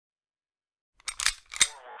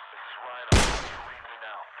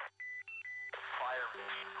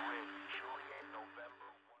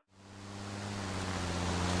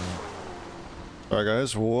Alright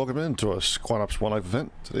guys, welcome into a SqaudOps One Life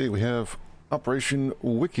event. Today we have Operation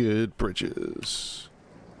Wicked Bridges.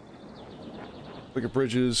 Wicked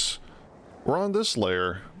Bridges, we're on this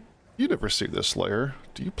layer. You never see this layer.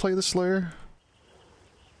 Do you play this layer?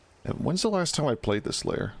 And when's the last time I played this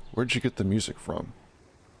layer? Where'd you get the music from?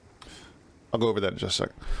 I'll go over that in just a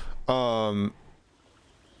sec.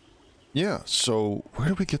 Yeah, so where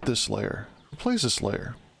do we get this layer? Who plays this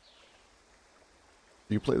layer?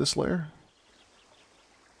 Do you play this layer?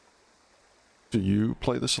 Do you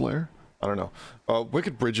play this layer? I don't know.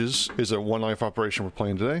 Wicked Bridges is a one-life operation we're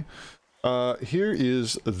playing today. Here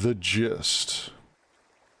is the gist.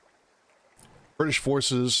 British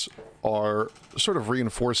forces are sort of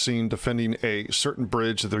reinforcing, defending a certain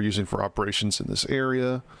bridge that they're using for operations in this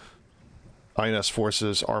area. INS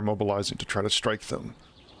forces are mobilizing to try to strike them.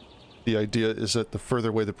 The idea is that the further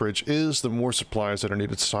away the bridge is, the more supplies that are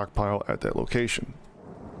needed to stockpile at that location.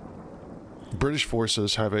 British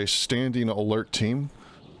forces have a standing alert team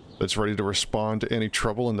that's ready to respond to any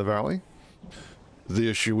trouble in the valley. The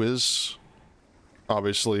issue is,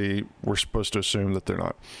 obviously, we're supposed to assume that they're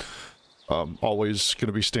not always going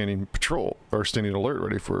to be standing patrol or standing alert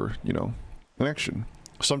ready for, you know, an action.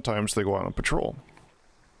 Sometimes they go out on patrol.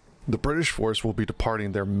 The British force will be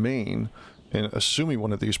departing their main and assuming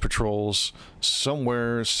one of these patrols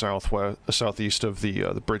somewhere southeast of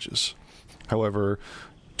the bridges. However,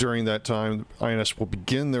 during that time, INS will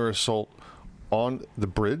begin their assault on the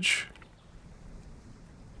bridge,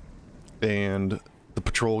 and the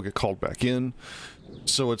patrol will get called back in.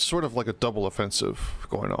 So it's sort of like a double offensive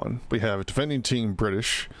going on. We have a defending team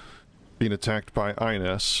British being attacked by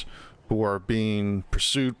INS, who are being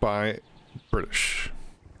pursued by British.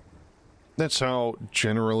 That's how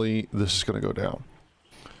generally this is going to go down.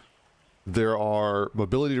 There are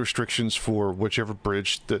mobility restrictions for whichever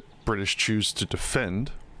bridge that British choose to defend.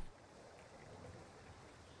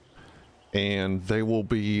 And they will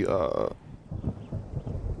be, there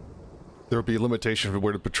will be a limitation for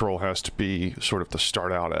where the patrol has to be sort of to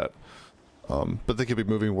start out at. But they could be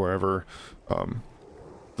moving wherever.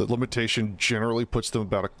 The limitation generally puts them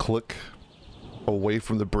about a click away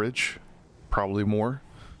from the bridge, probably more.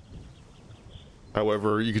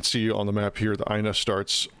 However, you can see on the map here, the INS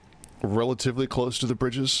starts relatively close to the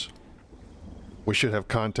bridges. We should have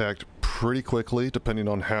contact pretty quickly, depending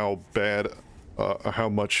on how bad, how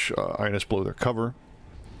much INS blow their cover.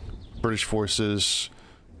 British forces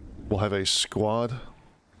will have a squad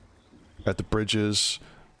at the bridges.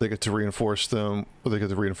 They get to reinforce them, or they get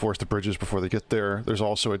to reinforce the bridges before they get there. There's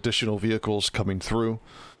also additional vehicles coming through.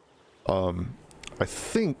 I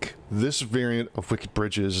think this variant of Wicked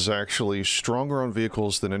Bridges is actually stronger on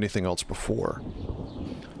vehicles than anything else before.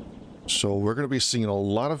 So we're going to be seeing a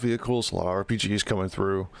lot of vehicles, a lot of RPGs coming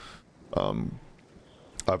through.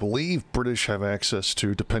 I believe British have access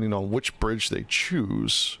to, depending on which bridge they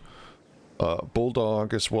choose,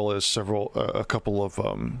 Bulldog, as well as a couple of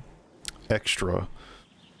extra,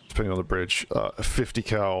 depending on the bridge, 50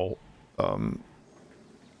 cal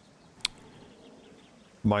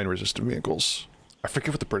mine-resistant vehicles. I forget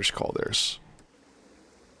what the British call theirs.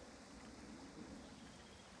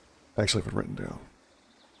 Actually, I've written down.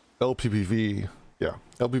 LPPV, yeah,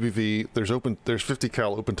 LPPV. There's 50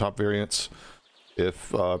 cal open top variants.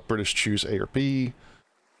 If British choose A or B,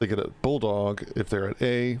 they get a Bulldog if they're at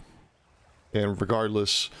A, and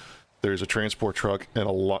regardless, there's a transport truck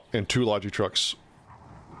and two logi trucks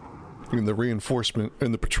in the reinforcement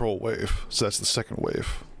in the patrol wave. So that's the second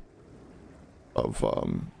wave of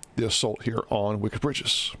the assault here on Wicked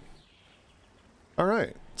Bridges. All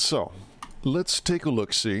right, so let's take a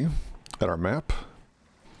look-see at our map.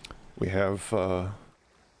 We have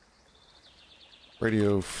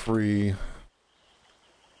radio-free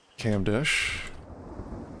Camdesh,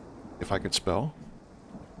 if I could spell.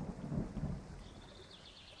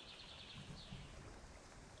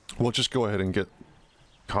 We'll just go ahead and get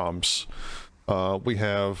comms. We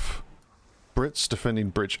have Brits defending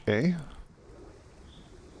Bridge A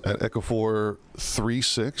at Echo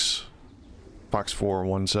 436, Fox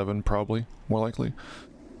 417 probably, more likely.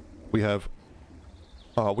 We have,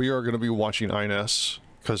 we are going to be watching INS,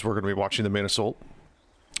 because we're going to be watching the main assault.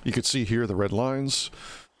 You can see here the red lines.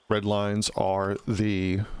 Red lines are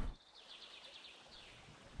the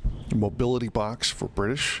mobility box for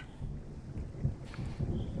British.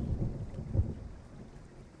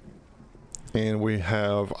 And we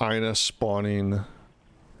have INS spawning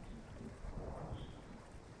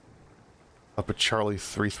up at Charlie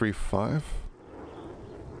 335.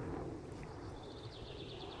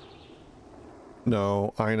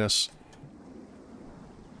 No, INS.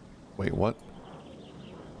 Wait, what?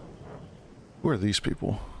 Who are these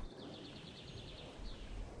people?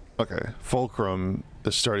 Okay, Fulcrum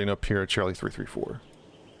is starting up here at Charlie 334.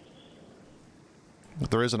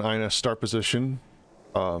 There is an INS start position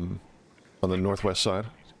on the northwest side.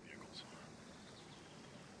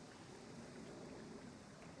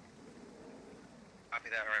 Copy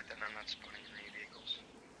that, right then. I'm not spawning any vehicles.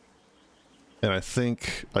 And I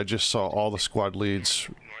think I just saw all the squad leads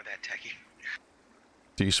Ignore that, techie.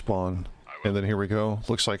 despawn. And then here we go.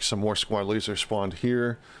 Looks like some more squad leads are spawned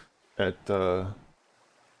here at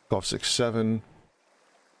Golf 6-7.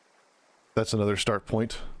 That's another start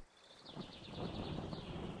point.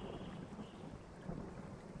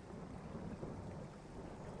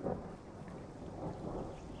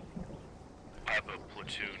 I have a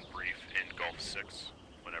platoon brief in Golf 6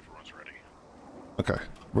 when everyone's ready. Okay,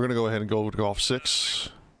 we're gonna go ahead and go to Golf 6.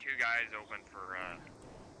 2 guys open for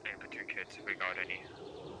platoon kits if we got any.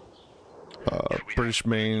 British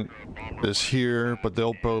Main is here, but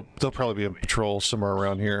they'll probably be in patrol somewhere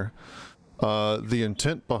around here. The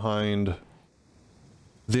intent behind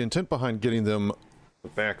getting them to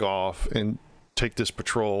back off and take this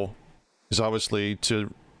patrol is obviously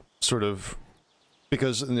to sort of,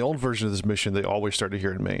 because in the old version of this mission they always started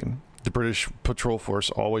here in Maine. The British patrol force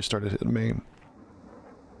always started in Maine.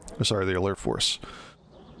 Sorry, the alert force.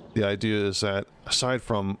 The idea is that aside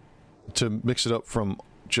from, to mix it up from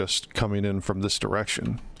just coming in from this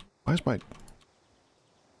direction. Why is my...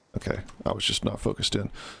 Okay, I was just not focused in.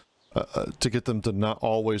 To get them to not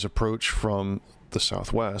always approach from the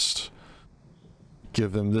southwest,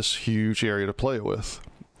 give them this huge area to play with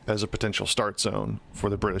as a potential start zone for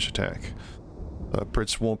the British attack.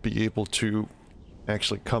 Brits won't be able to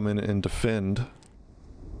actually come in and defend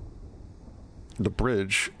the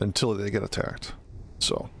bridge until they get attacked.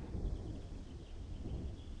 So...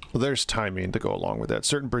 well, there's timing to go along with that.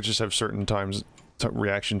 Certain bridges have certain times,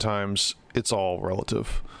 reaction times. It's all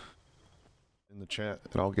relative. In the chat,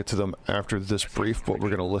 and I'll get to them after this brief, but we're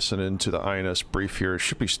going to listen into the INS brief here. It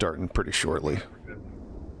should be starting pretty shortly.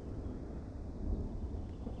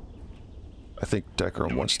 I think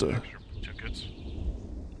Decrum wants to...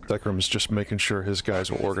 Decrum is just making sure his guys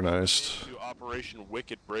are organized. Operation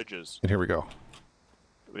Wicked Bridges. And here we go.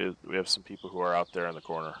 We have some people who are out there in the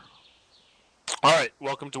corner. All right,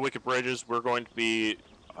 welcome to Wicked Bridges. We're going to be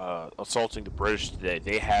assaulting the British today.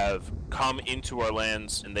 They have come into our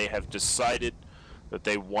lands and they have decided that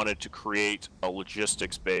they wanted to create a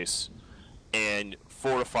logistics base and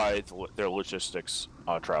fortify their logistics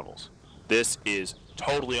travels. This is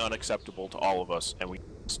totally unacceptable to all of us, and we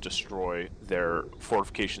must destroy their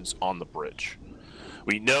fortifications on the bridge.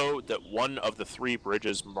 We know that one of the 3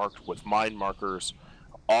 bridges marked with mine markers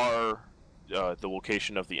are the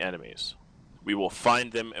location of the enemies. We will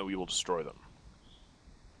find them and we will destroy them.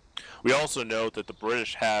 We also know that the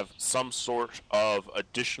British have some sort of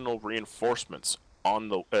additional reinforcements on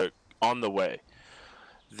the way.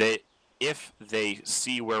 If they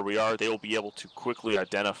see where we are, they will be able to quickly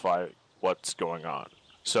identify what's going on.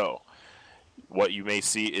 So, what you may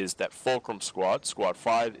see is that Fulcrum Squad, Squad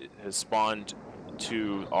 5, has spawned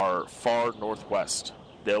to our far northwest.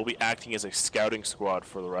 They'll be acting as a scouting squad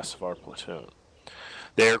for the rest of our platoon.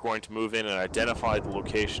 They are going to move in and identify the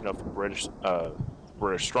location of the British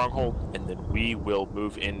stronghold, and then we will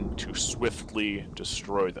move in to swiftly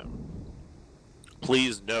destroy them.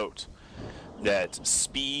 Please note that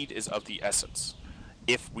speed is of the essence.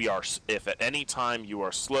 If at any time you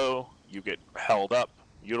are slow, you get held up,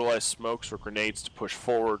 utilize smokes or grenades to push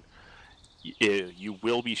forward. You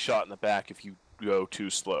will be shot in the back if you go too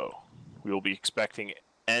slow. We will be expecting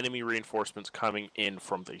enemy reinforcements coming in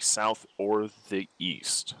from the south or the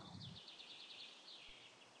east.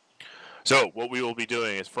 So what we will be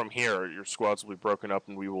doing is from here, your squads will be broken up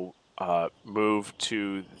and we will move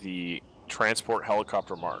to the transport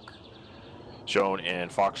helicopter mark shown in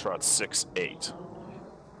Foxtrot 6-8.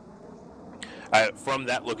 From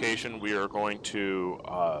that location, we are going to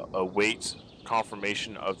await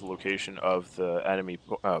confirmation of the location of the enemy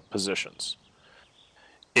positions.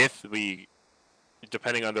 If we,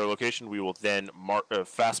 depending on their location, we will then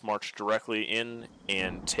fast march directly in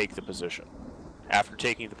and take the position. After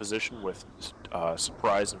taking the position with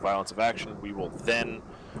surprise and violence of action, we will then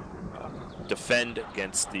defend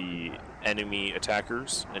against the enemy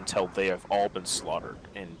attackers until they have all been slaughtered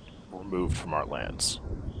and removed from our lands.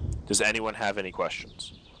 Does anyone have any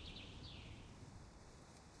questions?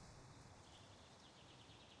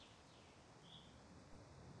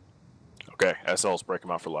 Okay, SL's break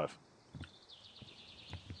them out for live.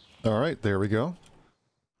 All right, there we go.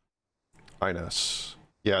 INS.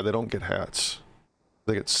 Yeah, they don't get hats.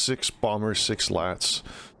 They get 6 bombers, 6 lats,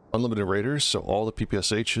 unlimited raiders, so all the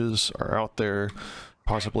PPSHs are out there.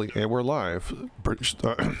 possibly, and we're live. British,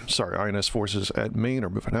 sorry, INS forces at Maine are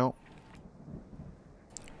moving out.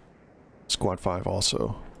 Squad 5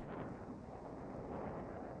 also.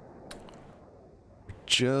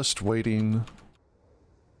 Just waiting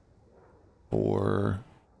for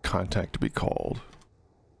contact to be called.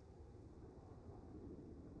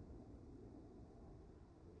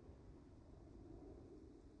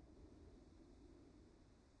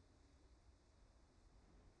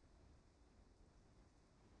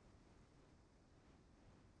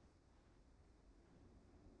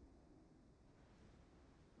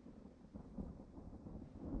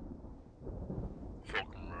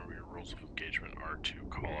 Remember your rules of engagement are to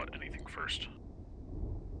call out anything first.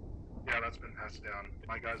 Yeah, that's been passed down.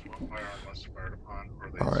 My guys won't fire unless fired upon, or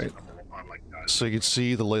they All right. stumble upon like guys. So you can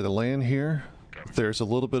see the lay of the land here. There's a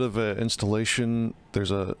little bit of an installation.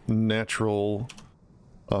 There's a natural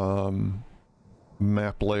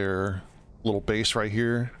map layer, little base right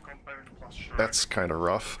here. That's kind of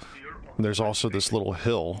rough. And there's also this little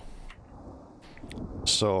hill.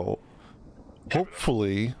 So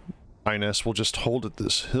hopefully INS will just hold at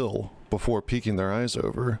this hill before peeking their eyes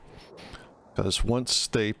over. Because once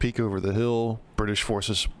they peek over the hill, British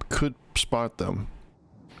forces could spot them.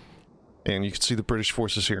 And you can see the British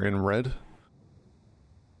forces here in red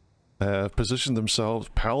have positioned themselves.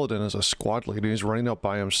 Paladin is a squad leader. He's running up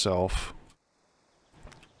by himself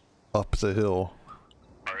up the hill.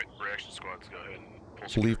 Alright, reaction squads, go ahead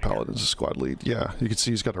and pull. Leave Paladin's a squad lead. Yeah, you can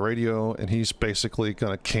see he's got a radio, and he's basically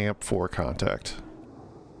going to camp for contact.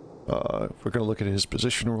 We're going to look at his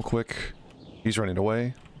position real quick. He's running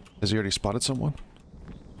away. Has he already spotted someone?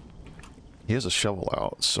 He has a shovel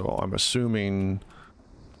out, so I'm assuming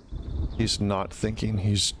he's not thinking,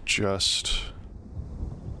 he's just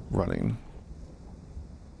running.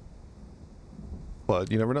 But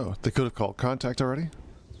you never know. They could have called contact already.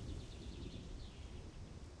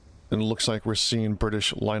 And it looks like we're seeing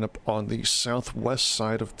British line up on the southwest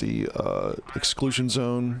side of the exclusion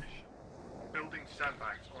zone. Building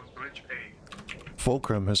sandbags on Bridge A.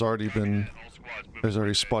 Fulcrum has already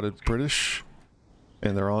spotted British,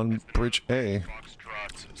 and they're on Bridge A.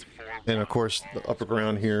 And of course, the upper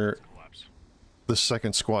ground here, the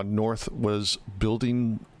second squad north was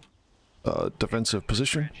building a defensive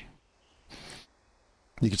position.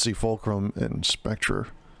 You can see Fulcrum and Spectre.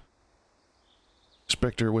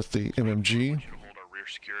 Spectre with the MMG.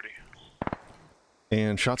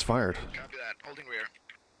 And shots fired. Copy that. Holding rear.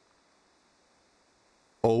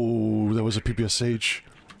 Oh, that was a PPSH.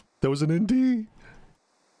 That was an ND.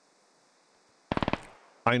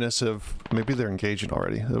 INS have... maybe they're engaging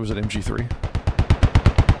already. That was an MG3.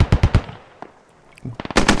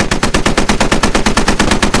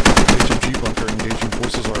 HMG bunker engaging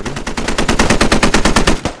forces already.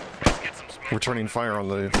 Returning fire on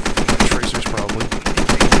the tracers probably.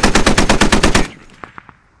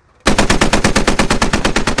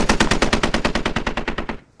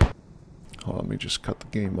 Oh, let me just cut the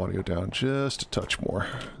game audio down just a touch more.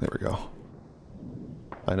 There we go.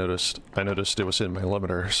 I noticed it was in my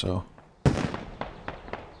limiter, so.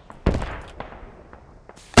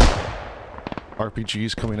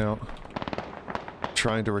 RPGs coming out.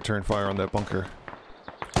 Trying to return fire on that bunker.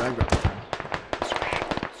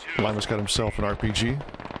 Lima's got himself an RPG.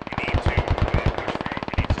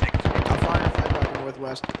 I'll fire if I go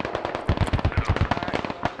northwest.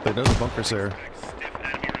 They know the bunker's there.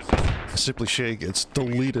 Simply Shay gets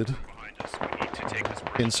deleted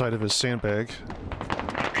inside of his sandbag.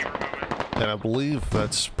 And I believe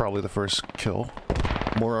that's probably the first kill.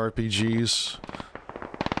 More RPGs.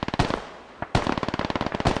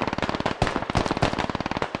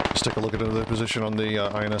 Let's take a look at another position on the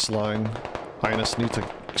INS line. INS need to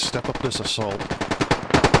step up this assault.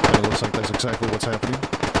 And it looks like that's exactly what's happening.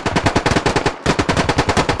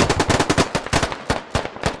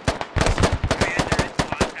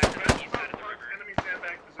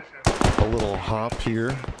 A little hop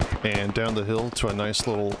here and down the hill to a nice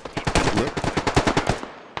little lip.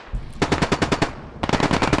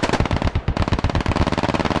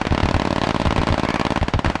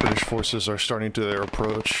 British forces are starting to their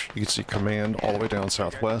approach. You can see command all the way down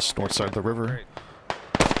southwest, north side of the river. I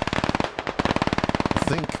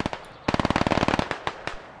think...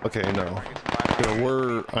 okay, no. There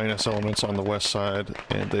were INS elements on the west side,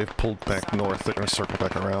 and they've pulled back north. They're going to circle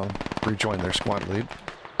back around, rejoin their squad lead.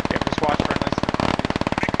 Every squad friendly.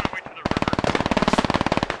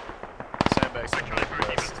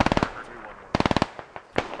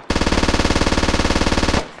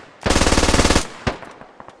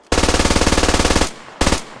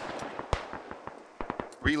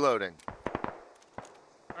 Reloading.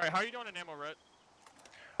 Alright, how are you doing in ammo, Rhett?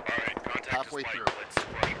 Alright, Contact halfway is through. Let's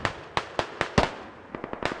rush.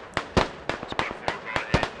 Squad 4, go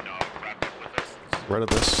ahead and wrap up with us. Right of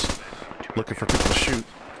this. Looking for people to shoot.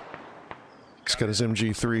 He's got his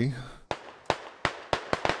MG3.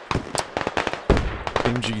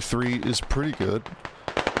 MG3 is pretty good.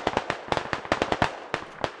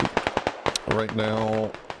 Right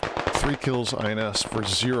now, 3 kills INS for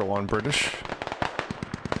 0 on British.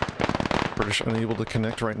 British unable to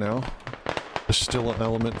connect right now. There's still an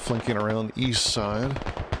element flanking around east side.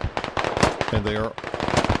 And they are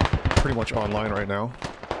pretty much online right now.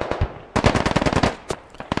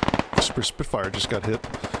 Spitfire just got hit.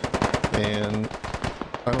 And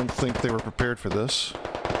I don't think they were prepared for this.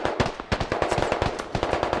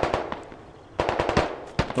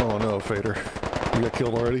 Oh no, Fader. You got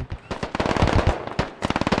killed already?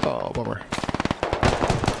 Oh, bummer.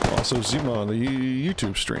 Also, Zima on the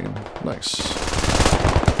YouTube stream. Nice.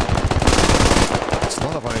 It's a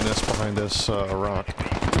lot of INS behind this rock.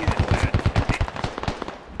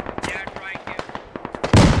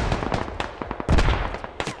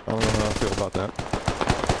 I don't know how I feel about that.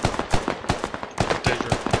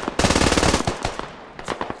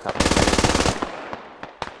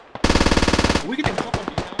 We can jump on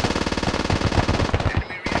these now.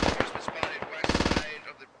 Enemy reinforcement spotted west side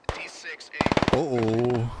of the D6A.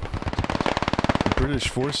 Uh-oh. British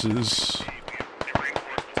forces. The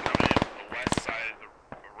reinforcements coming in from the west side of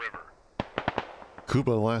the river.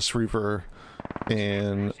 Kuba, Last Reaver,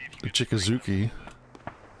 and Chikazuki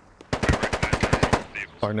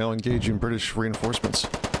are now engaging British reinforcements.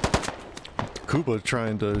 Kuba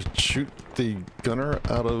trying to shoot the gunner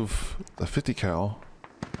out of the 50 cal.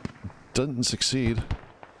 Doesn't succeed.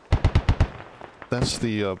 That's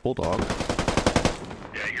the Bulldog.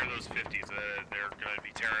 Yeah, you're those 50s. They're going to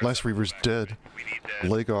be terrorists. Last Reaver's dead. We need that.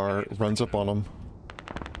 Lagar runs up on him.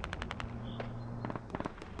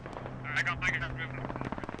 I got moving.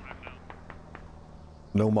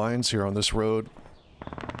 No mines here on this road.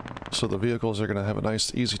 So the vehicles are going to have a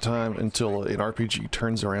nice easy time until an RPG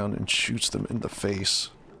turns around and shoots them in the face.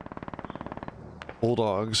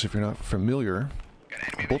 Bulldogs, if you're not familiar,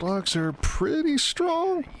 Bulldogs are pretty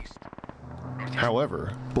strong.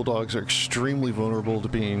 However, Bulldogs are extremely vulnerable to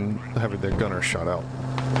having their gunner shot out.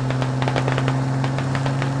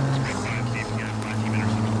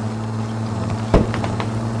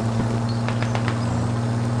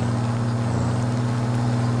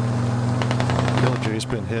 LJ's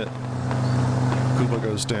been hit. Kuba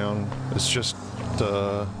goes down. It's just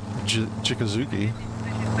Chikazuki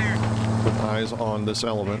with eyes on this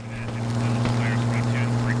element.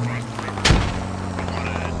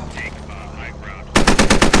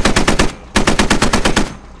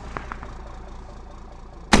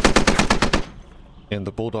 And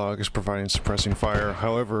the Bulldog is providing suppressing fire.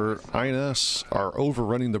 However, INS are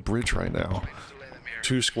overrunning the bridge right now.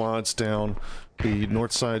 2 squads down. The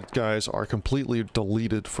north side guys are completely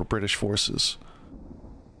deleted for British forces.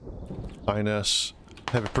 INS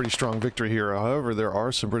have a pretty strong victory here. However, there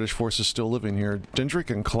are some British forces still living here. Dendrick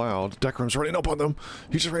and Cloud. Deckram's running up on them.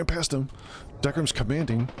 He just ran past them. Deckram's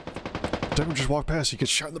commanding. Deckram just walked past. He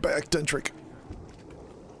gets shot in the back. Dendrick.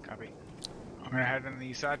 Copy. I'm gonna head on the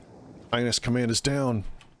east side. INS command is down.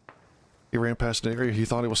 He ran past an area he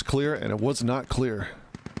thought it was clear, and it was not clear.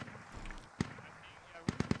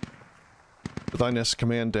 With INS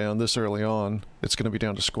command down this early on, it's going to be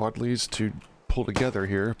down to squad leads to pull together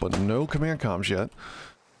here, but no command comms yet.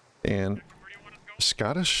 And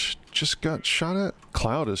Scottish just got shot at.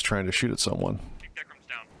 Cloud is trying to shoot at someone.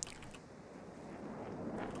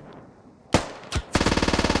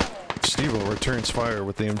 Stevo returns fire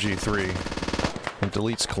with the MG3 and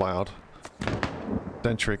deletes Cloud.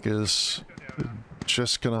 Dentrick is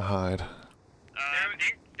just gonna hide.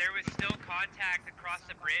 There was still contact across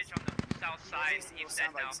the bridge on the south side. He's dead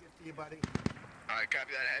now. Alright,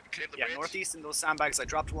 copy that. I have cleared the Yeah, bridge. northeast in those sandbags. I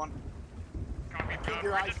dropped one. Keep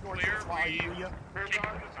your eyes north of I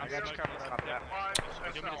got you covered. Copy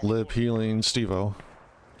that. Lib healing Stevo.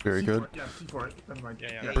 Very good. Yeah, C4. Never mind.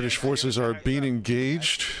 Yeah. British forces are being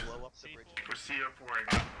engaged. For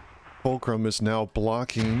CO4. Fulcrum is now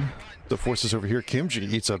blocking the forces over here. Kimji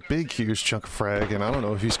eats a big, huge chunk of frag, and I don't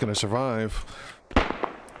know if he's going to survive.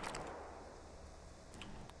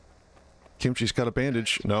 Kimchi's got a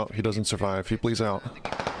bandage. No, he doesn't survive. He bleeds out.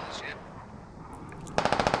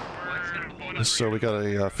 So we got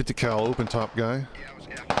a 50 cal open top guy.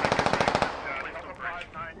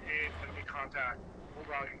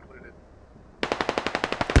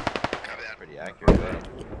 Pretty accurate.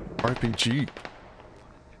 RPG.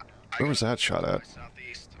 Where was that shot at?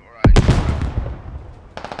 Southeast. Alright.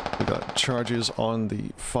 We got charges on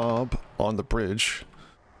the fob on the bridge.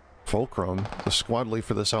 Fulcrum, the squad lead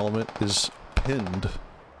for this element, is pinned.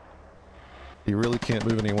 He really can't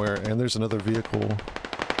move anywhere, and there's another vehicle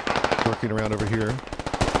working around over here.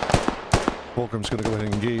 Fulcrum's gonna go ahead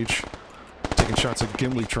and engage. Taking shots at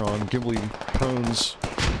Gimblytron. Gimbly prones.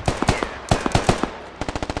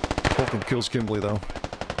 Fulcrum kills Gimbly though.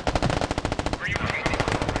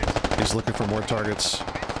 He's looking for more targets.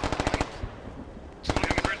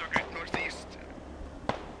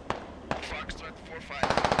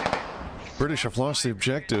 British have lost the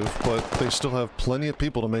objective, but they still have plenty of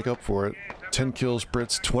people to make up for it. 10 kills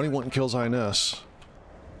Brits, 21 kills INS.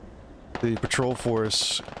 The patrol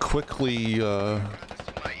force quickly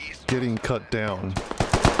getting cut down.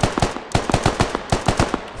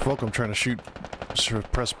 Fulcrum trying to shoot,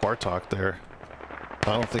 press Bartok there.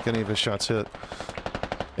 I don't think any of his shots hit.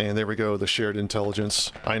 And there we go, the shared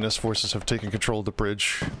intelligence. INS forces have taken control of the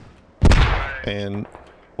bridge. And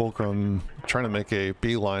Fulcrum trying to make a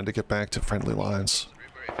beeline to get back to friendly lines.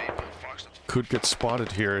 Could get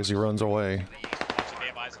spotted here as he runs away.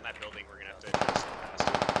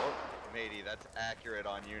 Matey, that's accurate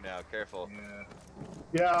on you now. Careful.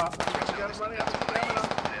 Yeah. You gotta run out of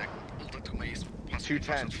stamina.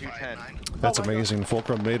 210, 210. That's amazing.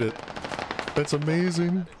 Fulcrum made it. That's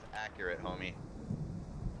amazing. Accurate, homie.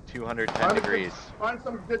 210 degrees. Find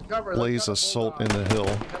some good cover. Blaze assault in the hill.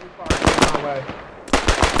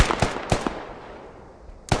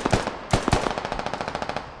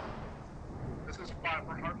 This is 5.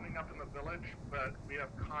 We're hardening up in the village, but we have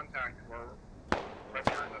contact for right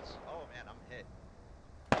here in this. Oh man, I'm hit.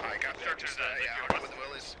 I got there. Just, yeah, with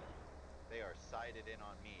Willis. They are sighted in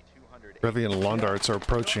on me. 200. Revy and Londarts are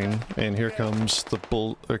approaching, and here comes the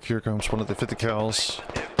here comes one of the 50 cals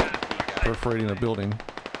perforating a building.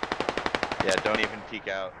 Yeah, don't even peek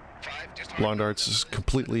out. Londarts is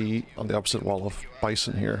completely on the opposite wall of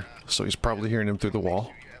Bison here, so he's probably hearing him through the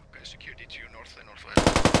wall.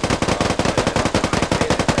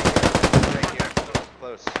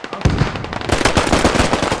 Close.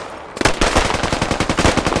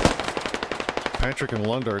 Patrick and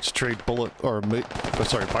Londarts trade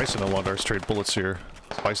Bison and Londarts trade bullets here.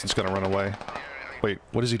 Bison's gonna run away. Wait,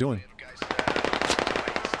 what is he doing?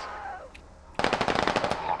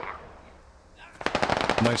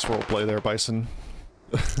 Nice role play there, Bison.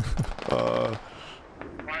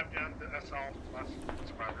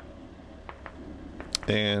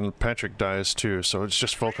 And Patrick dies too, so it's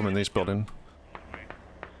just Fulcrum in this building.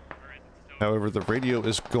 However, the radio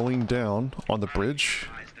is going down on the bridge.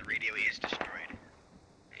 The radio is destroyed.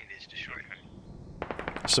 It is destroyed.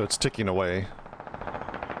 So it's ticking away.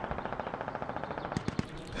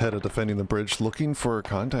 Head of defending the bridge, looking for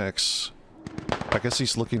contacts. I guess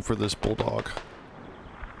he's looking for this bulldog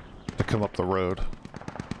to come up the road.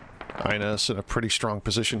 INS in a pretty strong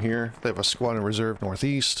position here. They have a squad in reserve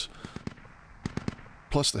northeast.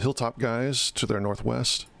 Plus the hilltop guys to their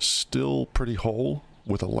northwest. Still pretty whole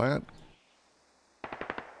with a lat.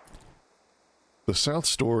 The south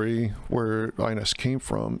story, where INS came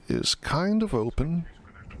from, is kind of open.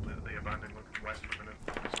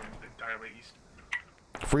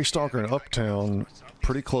 Freestalker and Uptown,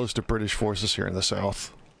 pretty close to British forces here in the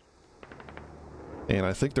south. And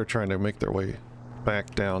I think they're trying to make their way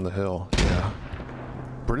back down the hill. Yeah.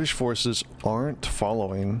 British forces aren't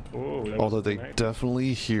following, although they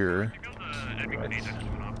definitely hear.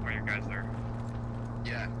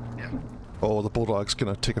 Yeah, yeah. Oh, the Bulldog's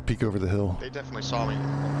gonna take a peek over the hill. They definitely saw me.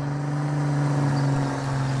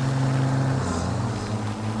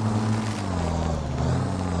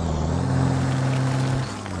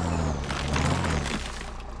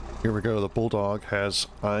 Here we go, the Bulldog has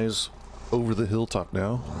eyes over the hilltop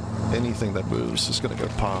now. Anything that moves is gonna get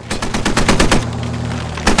popped.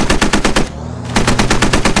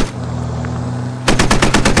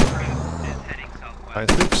 I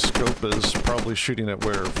think Scope is probably shooting at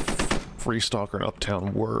where Freestalker and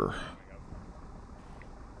Uptown were.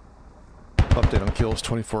 Update on kills,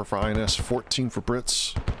 24 for INS, 14 for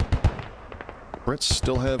Brits. Brits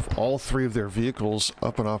still have all 3 of their vehicles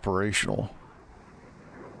up and operational.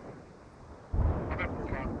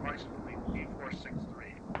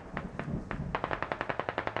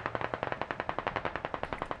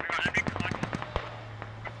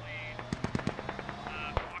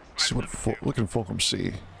 See what can Fulcrum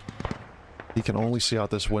see? He can only see out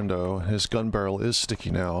this window. His gun barrel is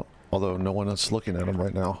sticking out, although no one is looking at him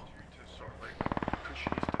right now.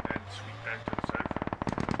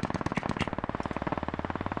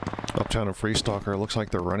 Uptown and Freestalker, looks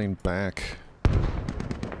like they're running back.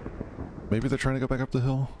 Maybe they're trying to go back up the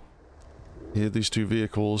hill? He had these 2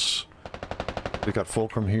 vehicles. We got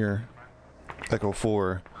Fulcrum here. Echo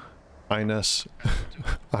 4. INS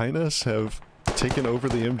INS have taken over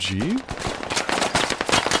the MG?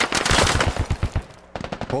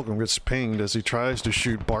 Holcomb gets pinged as he tries to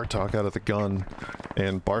shoot Bartok out of the gun,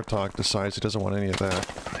 and Bartok decides he doesn't want any of that.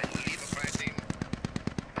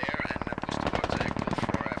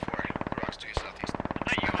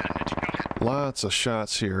 Lots of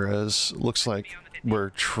shots here, as looks like we're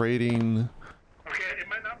trading. Okay, it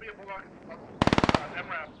might not be a Bulldog.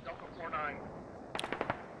 MRAP, Delta 49.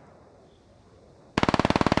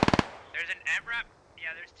 There's an MRAP.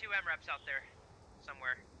 Yeah, there's 2 MRAPs out there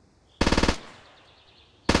somewhere.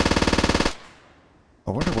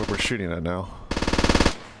 I wonder what we're shooting at now.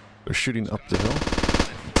 They're shooting up the hill.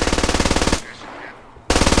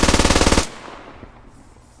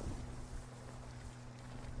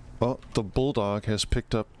 Well, the Bulldog has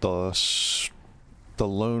picked up the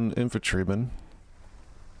lone infantryman,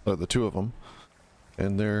 the 2 of them,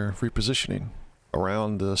 and they're repositioning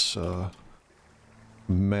around this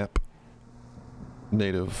map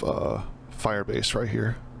native fire base right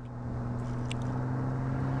here.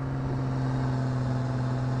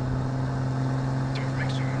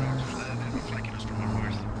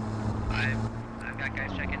 I've got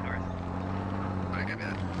guys checking north.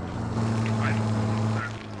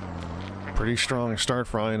 Pretty strong start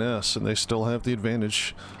for INS, and they still have the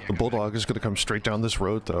advantage. The Bulldog is going to come straight down this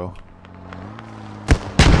road, though.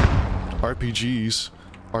 RPGs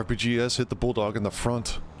hit the Bulldog in the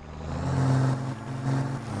front.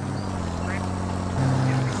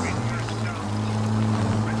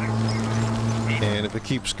 And if it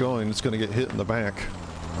keeps going, it's going to get hit in the back.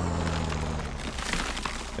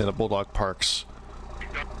 And the Bulldog parks.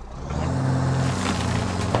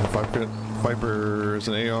 Viper is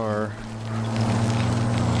an AR.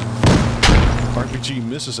 RPG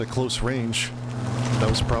misses at close range. That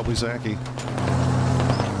was probably Zaki.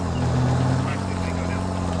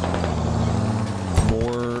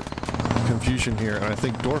 More confusion here, and I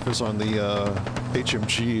think Dorf is on the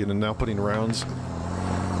HMG and now putting rounds.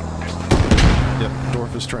 Yep,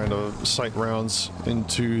 Dorf is trying to sight rounds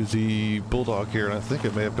into the Bulldog here, and I think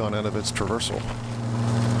it may have gone out of its traversal.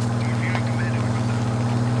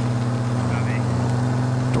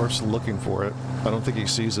 Dorf's looking for it. I don't think he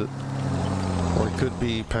sees it. Or it could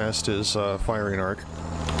be past his firing arc.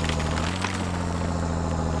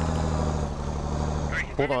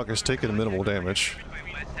 Bulldog has taken minimal damage.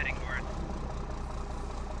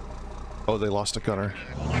 Oh, they lost a gunner.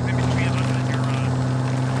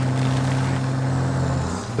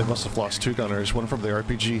 They must have lost 2 gunners, one from the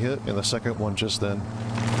RPG hit and the second one just then.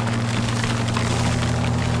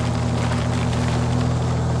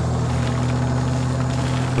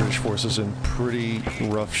 British forces in pretty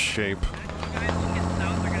rough shape.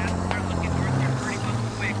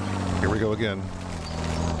 Here we go again.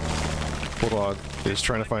 Bulldog is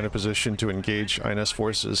trying to find a position to engage INS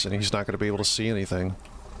forces, and he's not going to be able to see anything.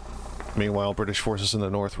 Meanwhile, British forces in the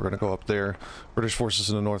north, we're going to go up there. British forces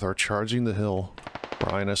in the north are charging the hill,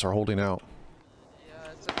 where INS are holding out.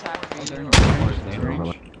 Yeah, it's attacking. They're in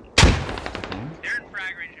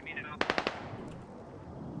frag range of me now.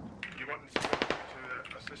 You want to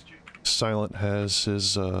assist you? Silent has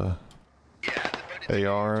his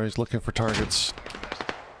AR, he's looking for targets.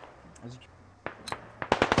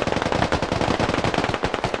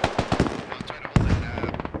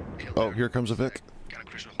 Oh, here comes a Vic.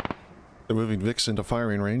 They're moving Vics into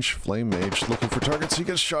firing range. Flame Mage looking for targets. He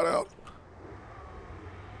gets shot out.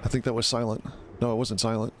 I think that was Silent. No, it wasn't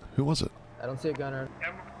Silent. Who was it? I don't see a gunner.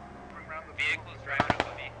 Vehicles driving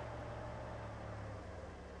above me.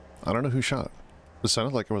 I don't know who shot. It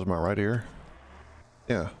sounded like it was my right ear.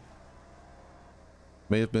 Yeah.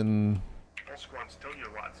 May have been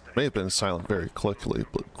Silent very quickly,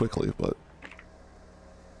 but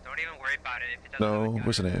Don't even worry about it if it doesn't no, it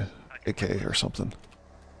was an AK or something.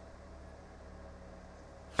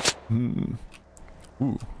 Hmm.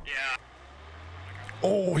 Ooh. Yeah.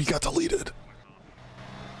 Oh, he got deleted.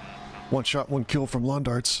 1 shot, 1 kill from lawn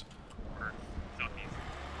darts.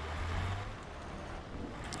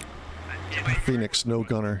 Phoenix, no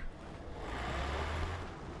gunner.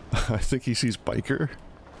 I think he sees biker.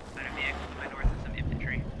 I have vehicles to my north and some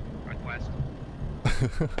infantry. Northwest.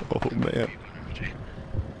 Oh man.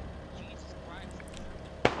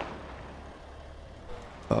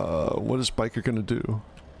 What is biker gonna do?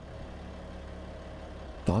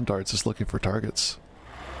 Lawn darts is looking for targets.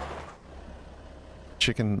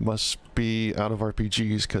 Chicken must be out of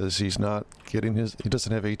RPGs because he's not getting his. He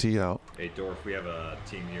doesn't have AT out. Hey Dorf, we have a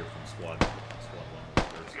team here from squad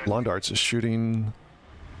 1. Lawn darts is shooting.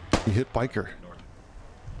 He hit biker.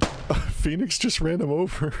 Phoenix just ran him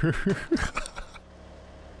over.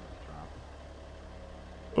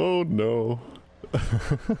 Oh no.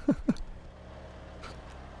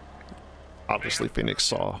 Obviously Phoenix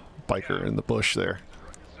saw biker in the bush there.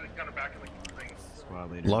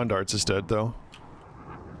 Londarts is dead though.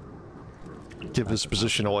 Give his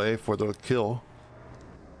position away for the kill.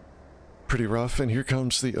 Pretty rough, and here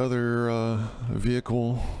comes the other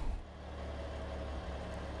vehicle.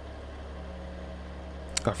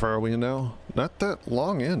 How far are we in now? Not that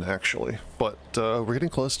long in, actually, but we're getting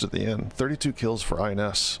close to the end. 32 kills for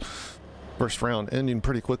INS. First round ending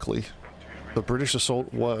pretty quickly. The British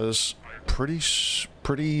assault was pretty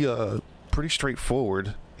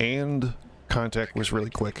straightforward, and contact was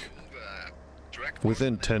really quick.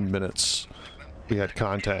 Within 10 minutes, we had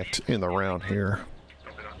contact in the round here.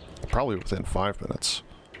 Probably within 5 minutes.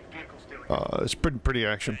 It's been pretty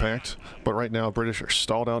action-packed, but right now British are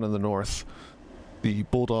stalled out in the north. The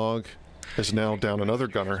Bulldog is now down another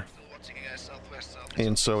gunner,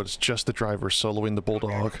 and so it's just the driver soloing the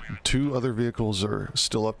Bulldog. 2 other vehicles are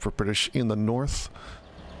still up for British in the north,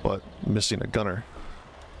 but missing a gunner.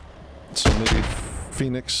 So maybe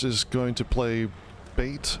Phoenix is going to play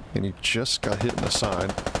bait, and he just got hit in the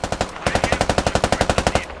side.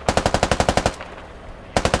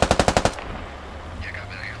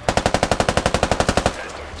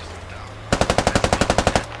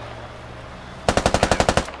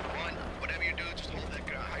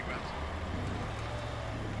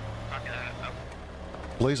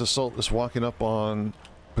 Blaze Assault is walking up on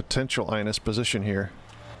potential INS position here.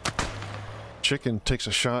 Chicken takes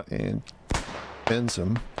a shot and ends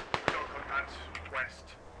him.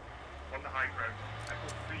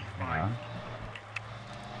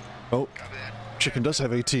 Oh, Chicken does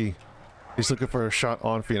have AT. He's looking for a shot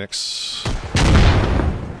on Phoenix.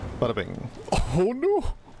 Bada bing. Oh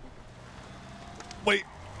no! Wait!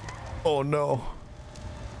 Oh no.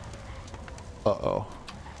 Uh-oh.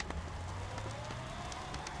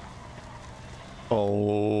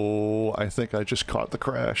 Oh, I think I just caught the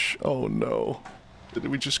crash. Oh no. Did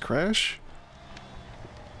we just crash?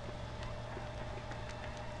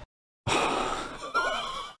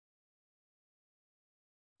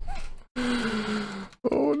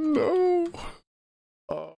 Oh no.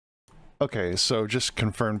 Okay, so just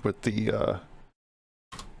confirmed with the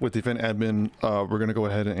event admin, we're gonna go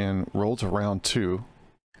ahead and roll to round 2.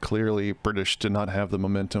 Clearly, British did not have the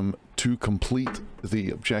momentum to complete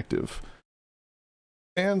the objective.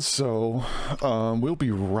 And so, we'll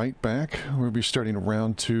be right back. We'll be starting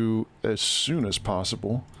round 2 as soon as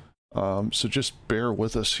possible. So just bear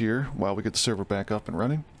with us here while we get the server back up and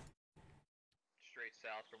running. Straight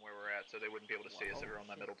south from where we're at, so they wouldn't be able to see us if we're on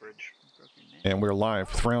that middle bridge. And we're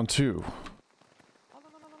live with round 2.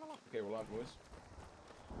 Okay, we're live, boys.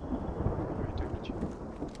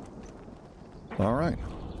 All right.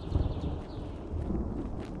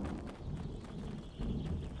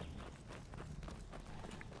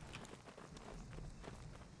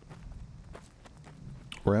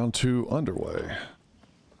 Round 2 underway.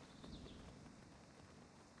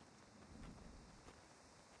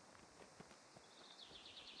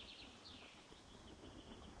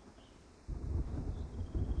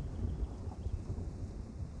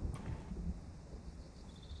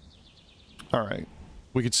 All right.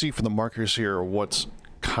 We can see from the markers here what's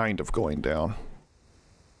kind of going down.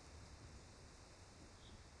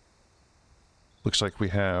 Looks like we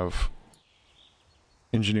have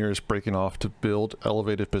engineers breaking off to build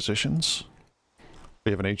elevated positions.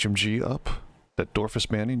 We have an HMG up that Dorf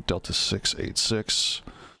is manning, Delta 686,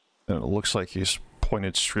 and it looks like he's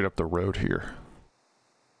pointed straight up the road here.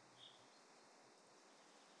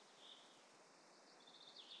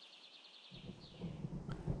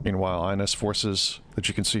 Meanwhile, INS forces that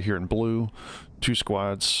you can see here in blue, 2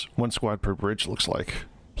 squads, 1 squad per bridge looks like,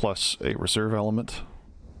 plus a reserve element.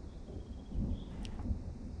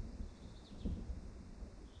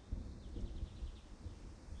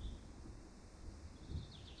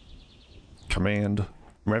 Command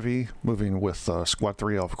Revi moving with Squad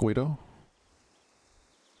 3 off Guido.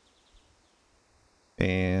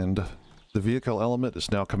 And the vehicle element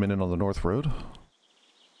is now coming in on the North Road.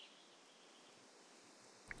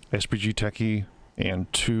 SPG Techie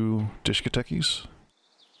and 2 Dishka Techies.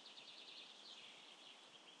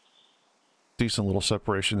 Decent little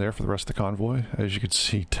separation there for the rest of the convoy. As you can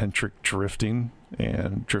see, Tentric drifting,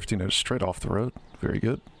 and drifting it straight off the road. Very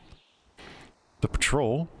good. The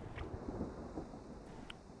patrol,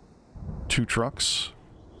 2 trucks.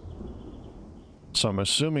 So I'm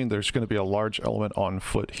assuming there's going to be a large element on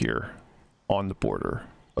foot here on the border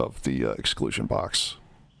of the exclusion box.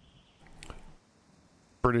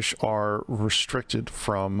 British are restricted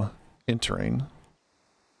from entering.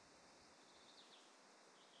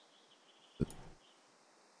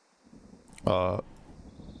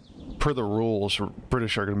 Per the rules,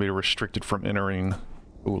 British are going to be restricted from entering...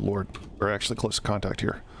 Oh lord, we're actually close to contact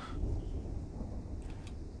here.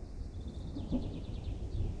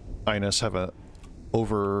 INS have a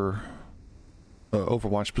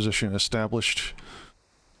overwatch position established.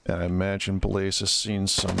 And I imagine Blaze has seen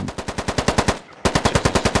some...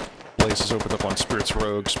 Blaze has opened up on Spirit's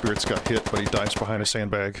rogue. Spirit's got hit, but he dives behind a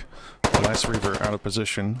sandbag. A nice Reaver out of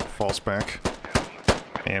position, falls back.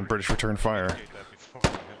 And British return fire.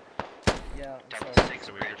 Yeah,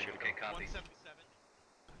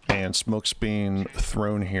 And smoke's being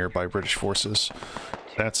thrown here by British forces.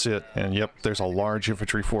 That's it. And yep, there's a large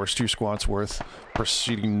infantry force, 2 squads worth,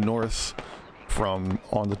 proceeding north from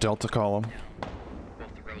on the Delta column.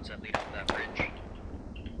 Both the roads that lead up that bridge.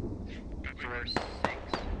 4-6.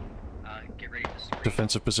 Get ready to swing.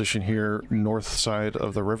 Defensive position here, north side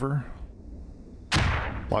of the river.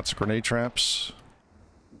 Lots of grenade traps.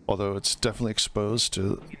 Although it's definitely exposed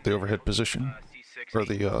to the overhead position. Or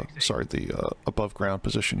the, sorry, the above ground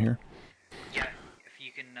position here. Yeah, if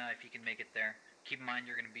you can make it there. Keep in mind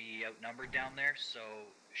you're going to be outnumbered down there, so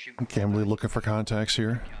shoot. Okay, I'm really looking for contacts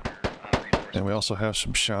here. And we also have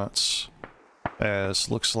some shots, as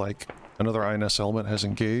looks like another INS element has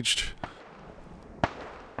engaged.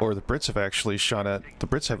 Or the Brits have actually shot at... The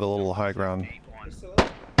Brits have a little high ground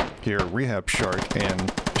here. Rehab Shark and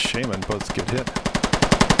Shaman both get hit.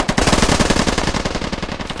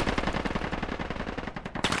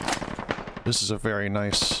 This is a very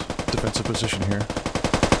nice defensive position here.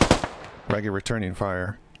 Raggy returning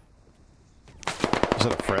fire. Is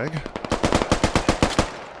that a frag?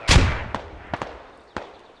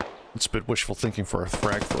 It's a bit wishful thinking for a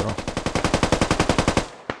frag throw.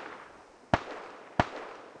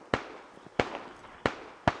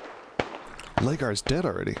 Lagar's dead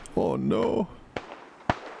already. Oh no.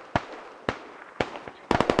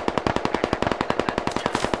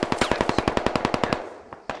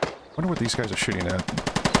 I wonder what these guys are shooting at.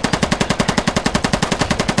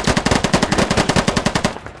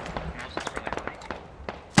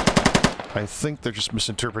 I think they're just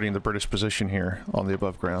misinterpreting the British position here on the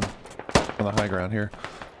above ground, on the high ground here.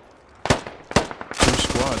 2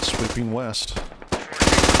 squads sweeping west.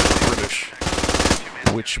 British.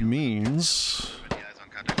 Which means...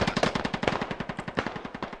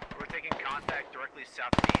 We're taking contact directly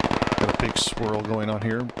southeast. Got a big swirl going on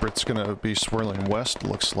here. Brits gonna be swirling west,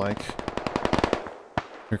 looks like.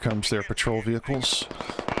 Here comes their patrol vehicles.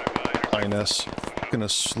 INS gonna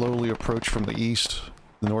slowly approach from the east,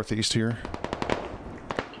 the northeast here.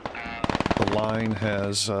 The line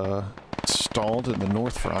has stalled in the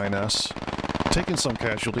north for INS. Taking some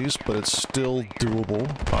casualties, but it's still doable.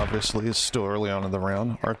 Obviously, it's still early on in the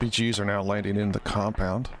round. RPGs are now landing in the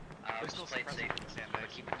compound.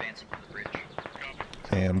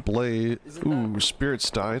 And Blade... Ooh, Spirits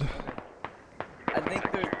died. I think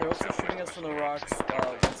they're also shooting us from the rocks.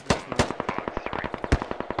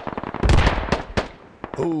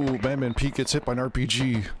 Oh, Madman Pete gets hit by an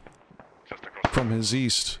RPG from his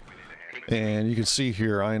east. And you can see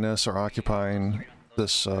here, INS are occupying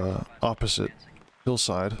this opposite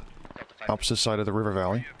hillside, opposite side of the river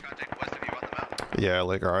valley. Yeah,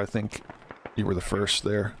 Lagar, I think you were the first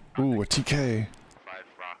there. Ooh, a TK.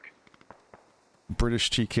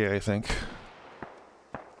 British TK, I think.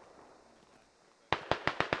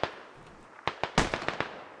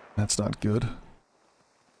 That's not good.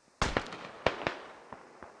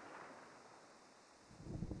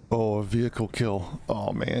 Oh, a vehicle kill.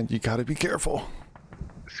 Oh man, you gotta be careful.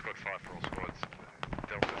 Squad 5 for all squads.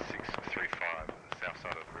 Delta 635, south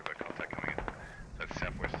side of the river. Contact coming in. That's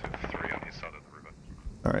southwest of 3 on his side of the river.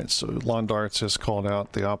 Alright, so Londarts has called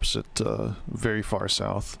out the opposite, very far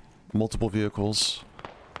south. Multiple vehicles.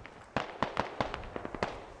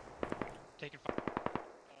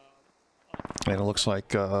 And it looks like,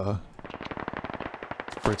 Brits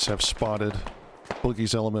have spotted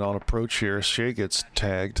Boogie's element on approach here. Shay gets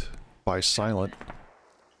tagged by Silent.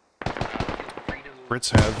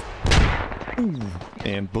 Brits have... Ooh,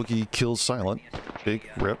 and Boogie kills Silent. Big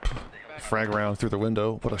rip. Frag round through the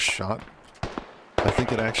window. What a shot. I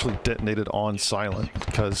think it actually detonated on Silent,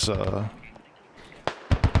 because, it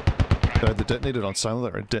either detonated on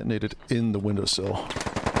Silent or it detonated in the windowsill.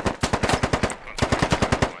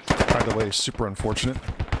 Either way, super unfortunate.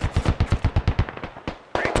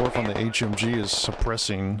 Dwarf on the HMG is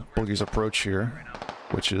suppressing Boogie's approach here,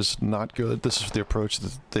 which is not good. This is the approach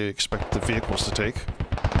that they expect the vehicles to take.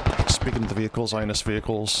 Speaking of the vehicles, INS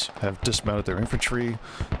vehicles have dismounted their infantry,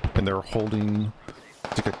 and they're holding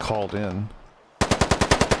to get called in.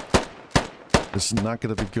 This is not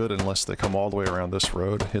going to be good unless they come all the way around this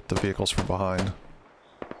road, hit the vehicles from behind.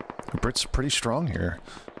 Brits are pretty strong here.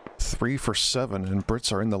 3 for 7, and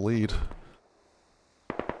Brits are in the lead.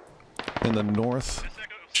 In the north,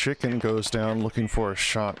 Chicken goes down looking for a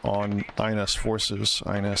shot on INS forces.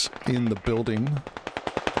 INS in the building.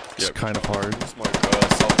 It's kind of hard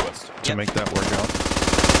southwest. to make that work out.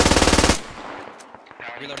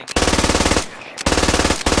 Reloading.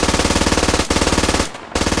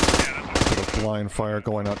 Bit of blind fire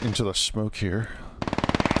going out into the smoke here.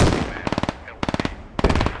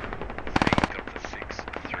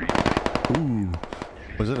 Ooh,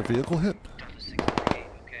 was it a vehicle hit?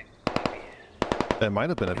 It might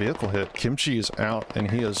have been a vehicle hit. Kimchi is out and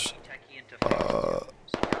he is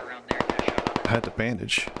had to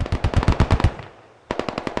bandage.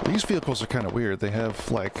 These vehicles are kind of weird. They have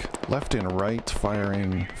like left and right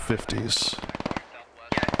firing 50s.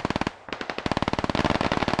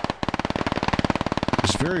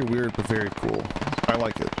 It's very weird but very cool. I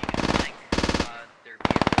like it.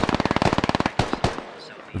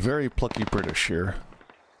 Very plucky British here.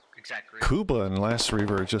 Kuba and Last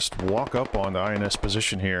Reaver just walk up on the INS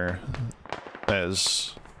position here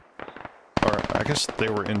as... or I guess they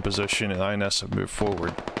were in position and INS have moved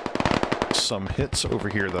forward. Some hits over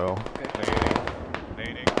here though.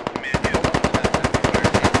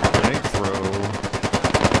 Grenade throw.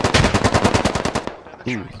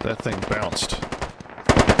 Ooh, that thing bounced.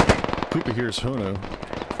 Kuba here's Hunu.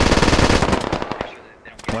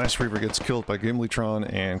 Last Reaver gets killed by Gimletron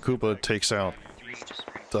and Kuba takes out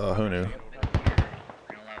the Hunu.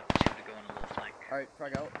 Alright,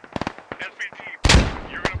 frag out.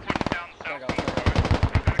 You're gonna push down southeast.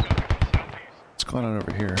 What's going on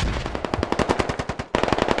over here?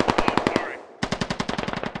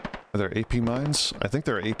 Are there AP mines? I think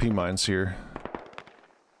there are AP mines here.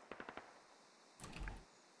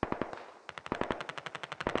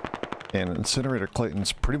 And Incinerator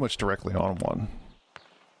Clayton's pretty much directly on one.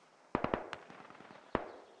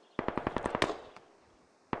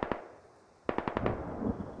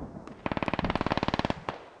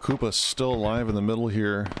 Kuba's still alive in the middle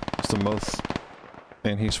here. It's the Moth,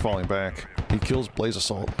 and he's falling back. He kills Blaze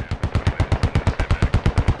Assault.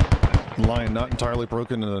 Line not entirely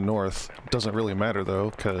broken in the north. Doesn't really matter though,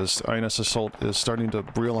 because INS Assault is starting to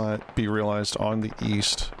be realized on the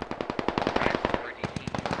east.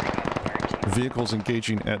 Vehicles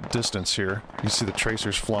engaging at distance here. You see the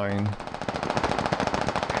tracers flying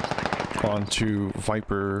onto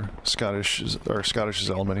Viper Scottish's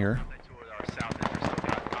element here.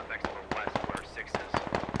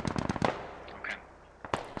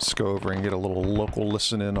 Let's go over and get a little local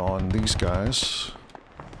listen in on these guys.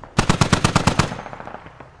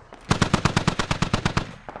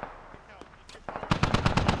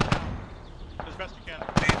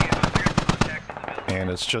 And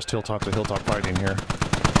it's just hilltop to hilltop fighting here.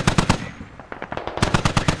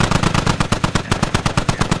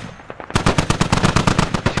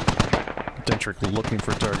 Dentric looking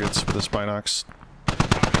for targets with his binocs.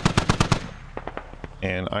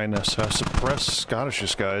 And INS has suppressed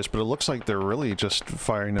Scottish's guys, but it looks like they're really just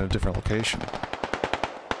firing in a different location.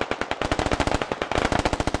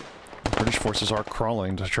 British forces are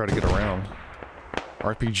crawling to try to get around.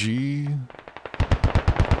 RPG.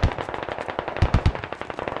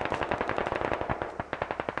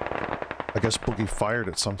 I guess Boogie fired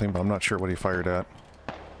at something, but I'm not sure what he fired at.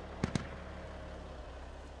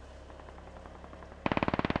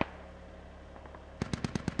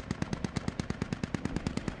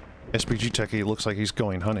 SPG Techie looks like he's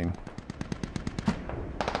going hunting.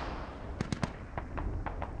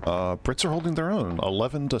 Brits are holding their own.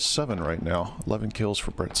 11-7 right now. 11 kills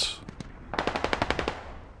for Brits.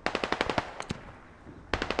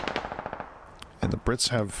 And the Brits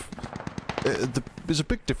have... there's a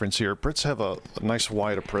big difference here. Brits have a nice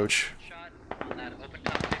wide approach.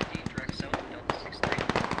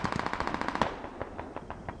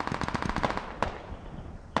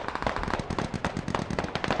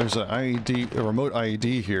 There's an IED, a remote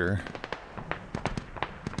IED here.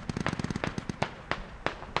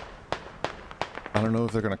 I don't know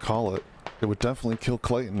if they're gonna call it. It would definitely kill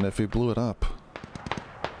Clayton if he blew it up.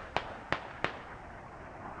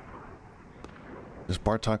 Is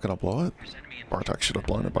Bartok gonna blow it? Bartok should have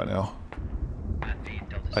blown it by now.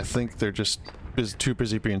 I think they're just too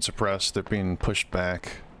busy being suppressed. They're being pushed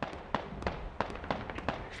back.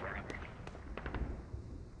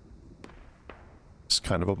 It's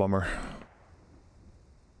kind of a bummer.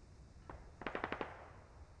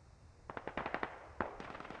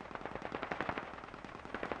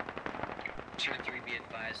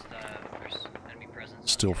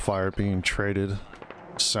 Still fire being traded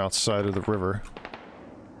south side of the river.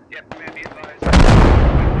 Yep, man, be advised.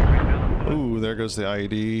 Ooh, there goes the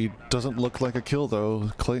IED. Doesn't look like a kill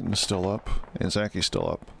though. Clayton's still up, and Zacky's still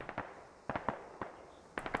up.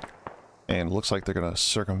 And looks like they're gonna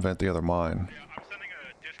circumvent the other mine. Yeah, I'm sending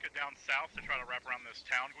a Dishka down south to try to wrap around this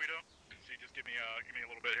town, Guido. So you just give me a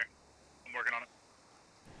little bit here. I'm working on it.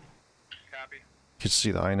 Copy. You can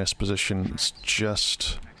see the INS position. It's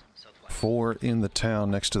just 4 in the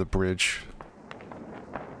town next to the bridge.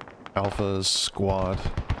 Alpha's squad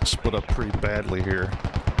split up pretty badly here.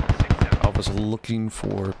 Alpha's looking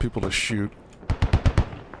for people to shoot.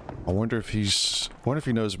 I wonder if he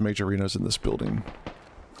knows Major Reno's in this building.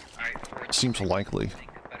 Seems likely.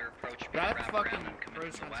 That fucking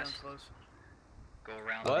bridge sounds close. Go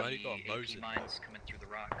around What? the AP mines coming through the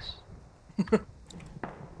rocks.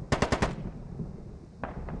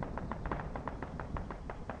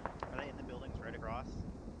 Are they in the buildings right across?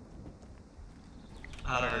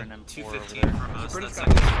 215 from us. British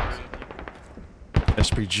That's got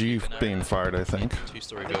SPG being fired, I think.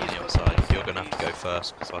 two-story building outside. You're gonna have to go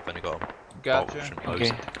first because I've only got. Gotcha.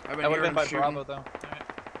 Okay. That would have been by Bravo though.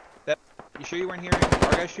 That. You sure you weren't hearing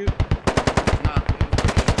our guys shoot? Nah.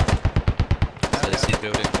 So this is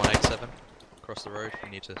building 187 across the road. We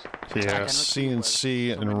need to. Yeah,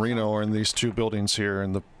 CNC and Reno are in these 2 buildings here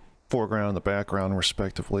in the foreground and the background,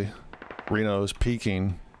 respectively. Reno's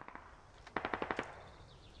peeking.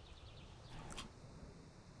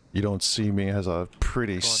 You don't see me has a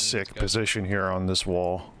pretty sick position here on this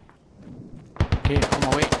wall. Okay,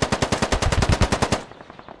 I'm away.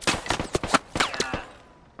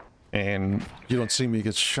 And you don't see me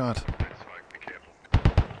get shot.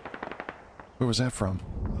 Where was that from?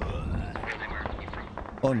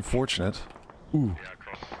 Unfortunate. Ooh.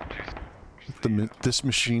 This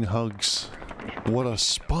machine hugs. What a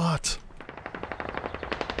spot!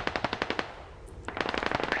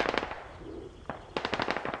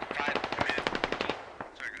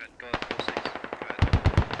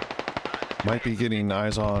 Might be getting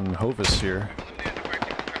eyes on Hovis here.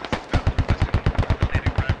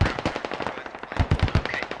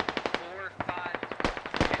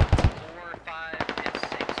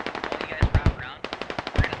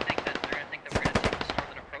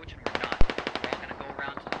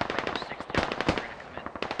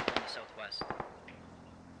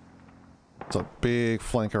 It's a big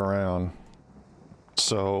flank around.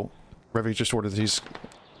 So, Revy just ordered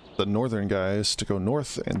the northern guys to go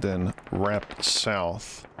north and then wrap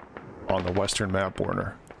south on the western map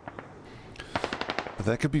border. But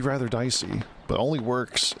that could be rather dicey, but only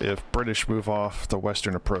works if British move off the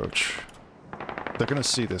western approach. They're gonna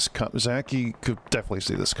see this come. Zaki could definitely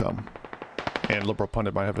see this come. And Liberal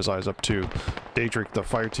Pundit might have his eyes up too. Daedric, the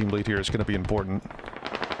fire team lead here, is gonna be important.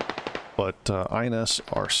 But INS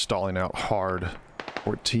are stalling out hard.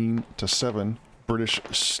 14-7. British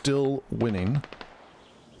still winning.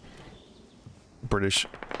 British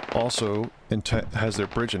also has their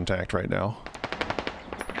bridge intact right now.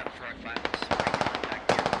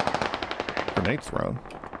 Grenade thrown.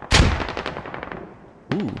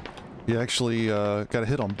 Ooh. He actually got a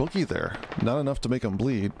hit on Boogie there. Not enough to make him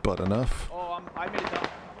bleed, but enough. Oh, I made it down.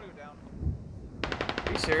 I'm gonna go down.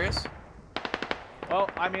 Are you serious? Well,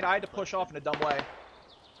 I mean, I had to push off in a dumb way.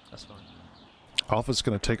 That's fine. Alpha's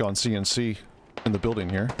gonna take on CNC in the building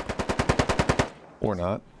here. Or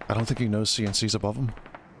not. I don't think he knows CNC's above him.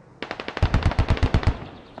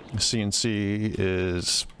 CNC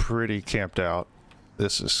is pretty camped out.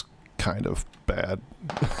 This is kind of bad.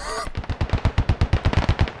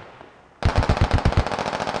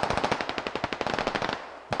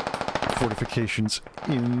 Fortifications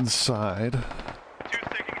inside.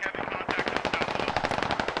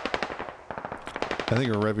 I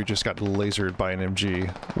think a Revy just got lasered by an MG.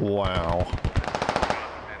 Wow.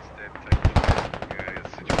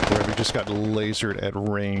 Revy just got lasered at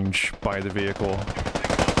range by the vehicle.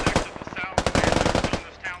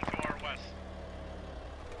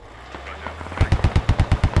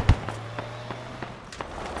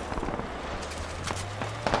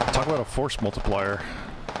 Talk about a force multiplier.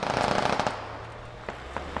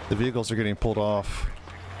 The vehicles are getting pulled off.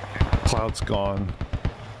 Cloud's gone.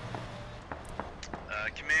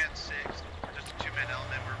 Command 6, just a 2-man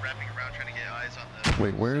element. We're wrapping around trying to get eyes on the...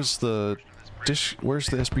 Wait, where's the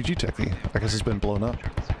SPG techie? I guess it's been blown up.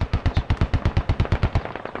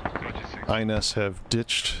 INS have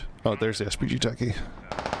ditched. Oh, there's the SPG techie.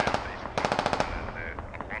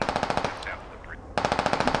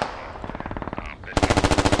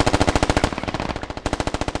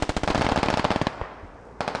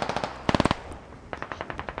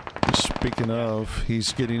 Speaking of,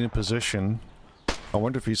 he's getting in position. I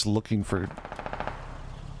wonder if he's looking for...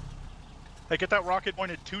 Hey, get that rocket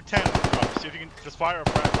pointed 210. See if you can just fire a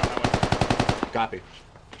frag on that Copy.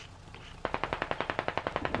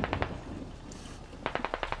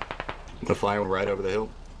 The flying right over the hill.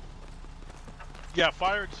 Yeah,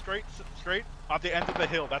 firing straight on the end of the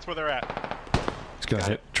hill. That's where they're at. He's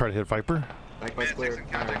gonna try to hit Viper. Backlight's clear.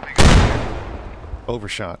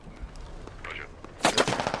 Overshot.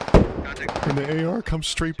 And the AR comes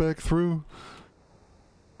straight back through.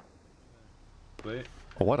 Wait.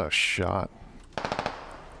 What a shot.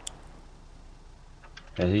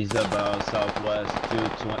 And he's about southwest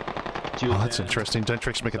 220. Oh, that's interesting.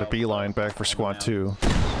 Dentric's making a beeline back for Squad 2.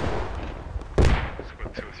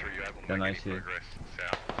 Yeah, nice hit.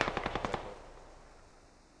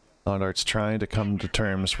 Londart's trying to come to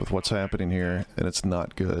terms with what's happening here, and it's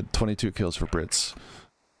not good. 22 kills for Brits.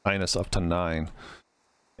 Ines up to 9.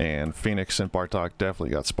 And Phoenix and Bartok definitely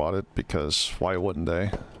got spotted, because why wouldn't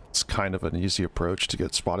they? It's kind of an easy approach to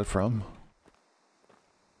get spotted from.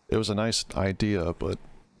 It was a nice idea, but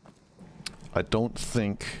I don't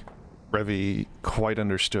think Revy quite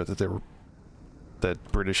understood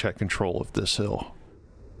that British had control of this hill.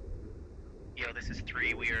 Yo, this is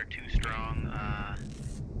 3. We are 2 strong.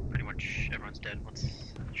 Pretty much everyone's dead.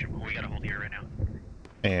 We got a hold here right now.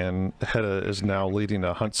 And Hedda is now leading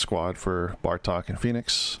a hunt squad for Bartok and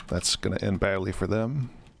Phoenix. That's going to end badly for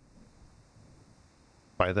them.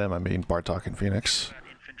 By them, I mean Bartok and Phoenix.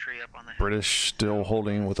 British still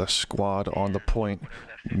holding with a squad on the point.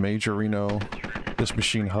 Major Reno, this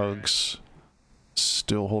machine hugs.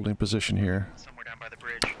 Still holding position here.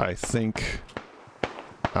 I think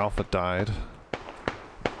Alpha died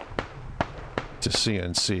to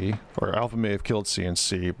CNC, or Alpha may have killed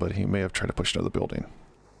CNC, but he may have tried to push another building.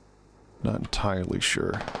 Not entirely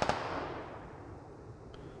sure.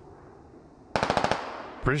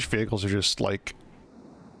 British vehicles are just like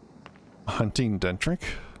hunting Dentric.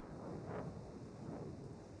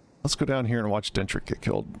 Let's go down here and watch Dentric get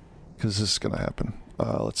killed, because this is gonna happen.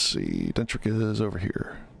 Let's see, Dentric is over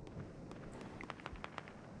here.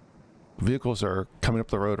 Vehicles are coming up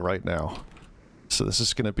the road right now. So this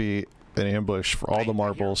is gonna be an ambush for all the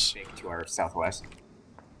marbles. To our southwest.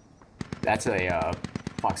 That's a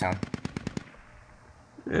Foxhound.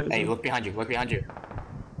 Hey, look behind you, look behind you.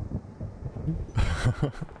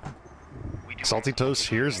 Salty Toast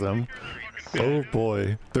hears them. Oh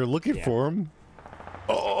boy, they're looking for him.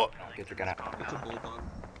 Oh, get your gun out.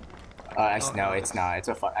 No, it's not. It's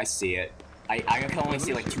a I see it. I can only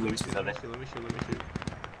see like 2 inches of it. Let me shoot.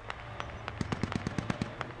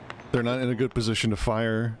 They're not in a good position to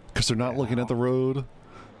fire because they're not looking at the road.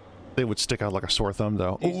 They would stick out like a sore thumb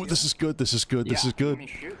though. Oh, this is good. This is good. This is good.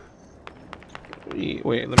 Wait,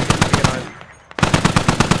 let me get on.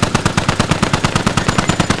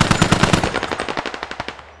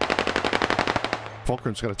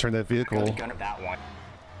 Fulcrum's got to turn that vehicle. Gun of that one.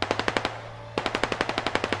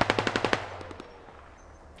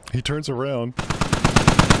 He turns around.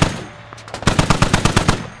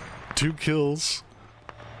 2 kills.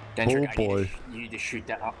 Dentric, oh boy. You need to shoot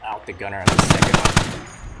that out the gunner on the second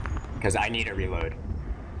one. Because I need a reload.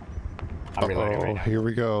 I'm reloading right now. Here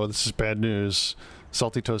we go. This is bad news.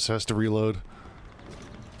 Salty Toast has to reload.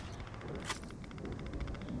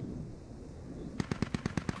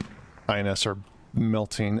 INS are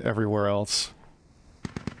melting everywhere else.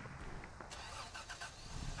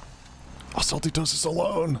 Oh, Salty Toast is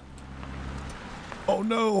alone. Oh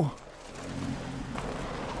no.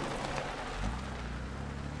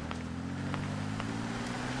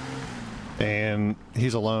 And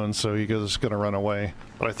he's alone, so he goes gonna run away.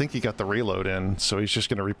 But I think he got the reload in, so he's just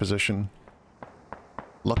gonna reposition.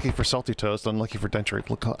 Lucky for Salty Toast, unlucky for Dentric.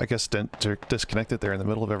 Look, I guess Dentric disconnected there in the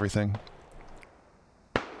middle of everything.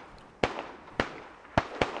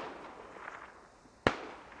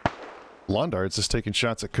 Londarts is taking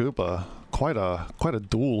shots at Koopa. Quite a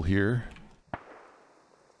duel here.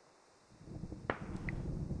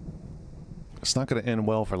 It's not going to end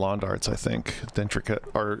well for Londarts, I think.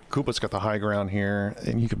 Koopa's got the high ground here,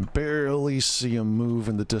 and you can barely see him move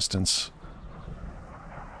in the distance.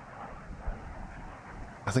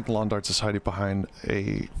 I think Londarts is hiding behind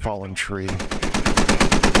a fallen tree.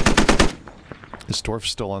 Is Dwarf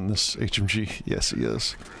still on this HMG? Yes, he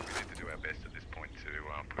is.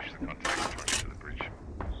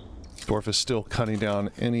 Dwarf is still cutting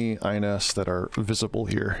down any INS that are visible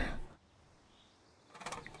here.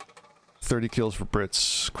 30 kills for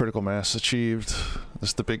Brits. Critical mass achieved.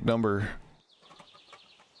 That's the big number.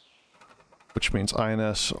 Which means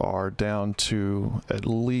INS are down to at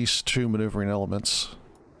least 2 maneuvering elements.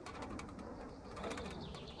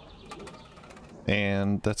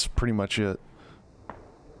 And that's pretty much it.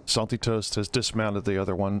 Salty Toast has dismounted the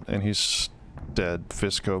other one, and he's dead.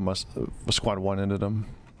 Fisco Squad 1 ended him.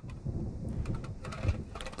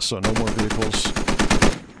 So no more vehicles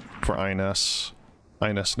for INS.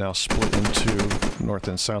 INS now split into north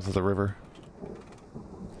and south of the river.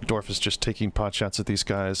 Dorf is just taking pot shots at these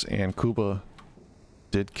guys, and Kuba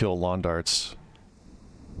did kill lawn darts.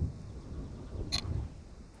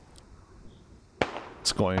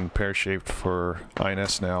 It's going pear-shaped for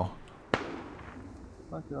INS now.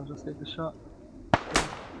 Fuck it, I'll just take the shot.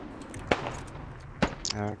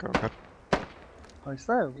 Yeah, go ahead. Oh, is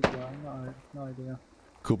that a weak guy? No idea.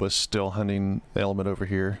 Kuba's still hunting element over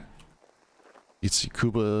here. You see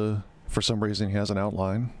Kuba, for some reason he has an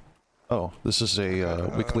outline. Oh, this is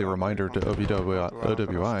a weekly reminder to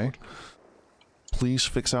OWI. Please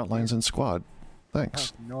fix outlines in squad.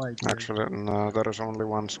 Thanks. No idea. Actually, no, there is only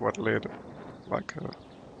one squad lead. Like,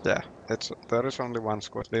 yeah, there is only one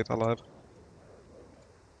squad lead alive.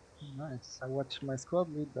 Nice. I watched my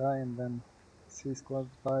squad lead die and then see squad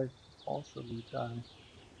 5 also lead die.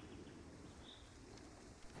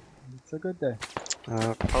 It's a good day.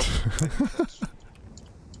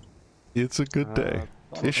 It's a good day.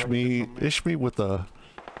 Ishmi with the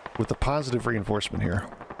positive reinforcement here.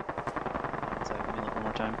 So give me a little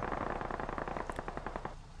more time.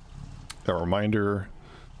 A reminder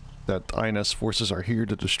that INS forces are here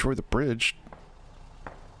to destroy the bridge,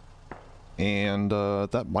 and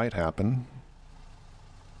that might happen.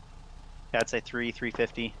 Yeah, I'd say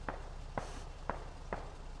 350.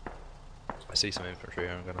 I see some infantry.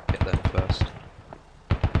 I'm gonna hit them first.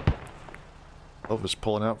 Elvis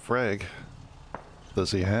pulling out frag.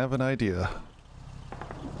 Does he have an idea?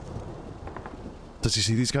 Does he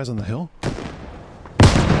see these guys on the hill?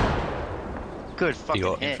 Good fucking You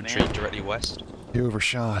got hit, infantry man. directly west. He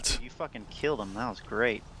overshot. You fucking killed him. That was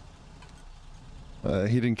great.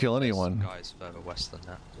 He didn't kill anyone. Guys further west than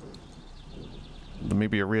that.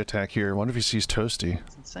 Maybe a reattack here. I wonder if he sees Toasty.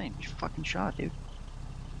 It's insane. You fucking shot, dude.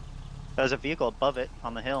 There's a vehicle above it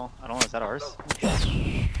on the hill. I don't know, is that ours?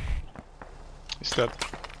 Is that?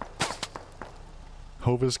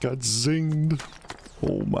 Hovis got zinged.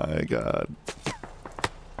 Oh my god.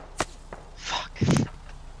 Fuck.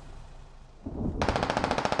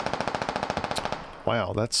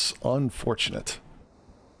 Wow, that's unfortunate.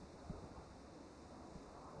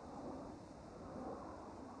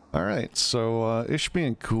 Alright, so Ishmi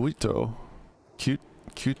and Kuito.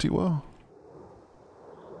 Kutiwo?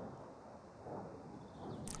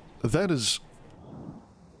 That is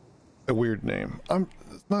a weird name.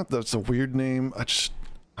 Not that it's a weird name, I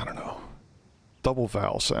don't know. Double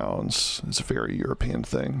vowel sounds is a very European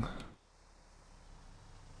thing.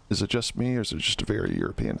 Is it just me, or is it just a very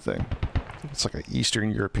European thing? It's like an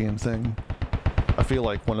Eastern European thing. I feel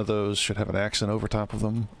like one of those should have an accent over top of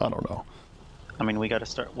them. I don't know. I mean, we gotta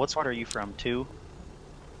start. What squad are you from? 2?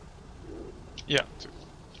 Yeah, 2.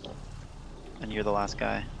 And you're the last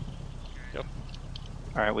guy? Yep.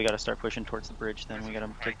 Alright, we gotta start pushing towards the bridge then. We gotta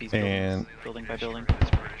take these And building by building. This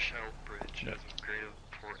British help bridge is of great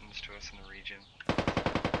importance to us in the region.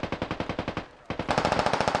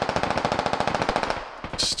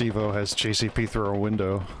 Steve-O has JCP through a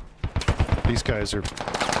window. These guys are...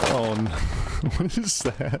 Oh, no. What is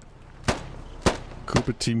that?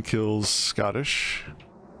 Kuba team kills Scottish.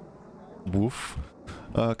 Woof.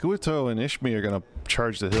 Kuito and Ishmi are gonna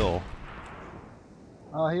charge the hill.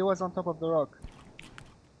 Oh, he was on top of the rock.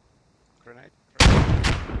 Grenade.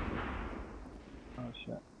 Oh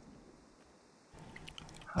shit.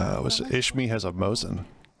 Ishmi has a Mosin.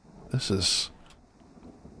 This is...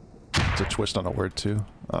 It's a twist on a word too.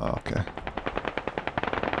 Oh, okay.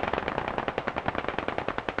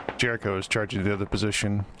 Jericho is charging the other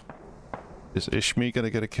position. Is Ishmi gonna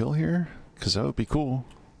get a kill here? Because that would be cool.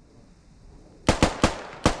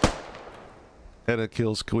 Hedda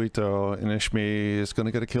kills Kuito, and Ishmi is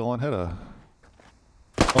gonna get a kill on Hedda.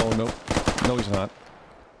 Oh, no. No, he's not.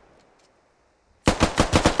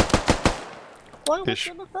 Why was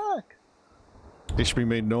he in the back? Ishmi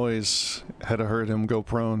made noise. Hedda heard him go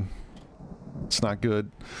prone. It's not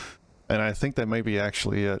good. And I think that may be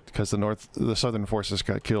actually it, because the southern forces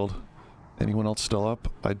got killed. Anyone else still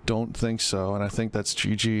up? I don't think so, and I think that's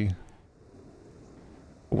GG.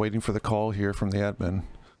 Waiting for the call here from the admin.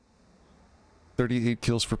 38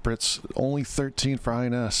 kills for Brits, only 13 for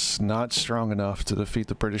INS. Not strong enough to defeat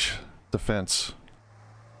the British defense.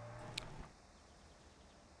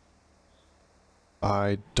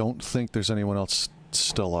 I don't think there's anyone else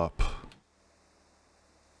still up.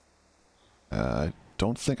 I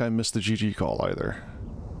don't think I missed the GG call either.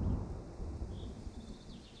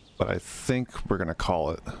 But I think we're gonna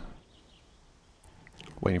call it.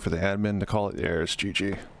 Waiting for the admin to call it. There's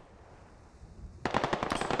GG.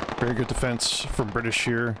 Very good defense from British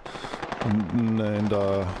here. And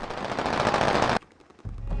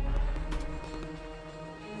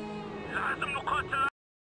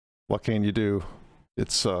what can you do?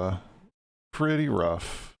 It's pretty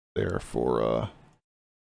rough there for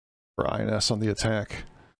INS on the attack.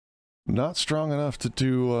 Not strong enough to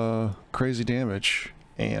do crazy damage,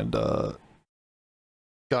 and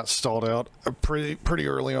got stalled out pretty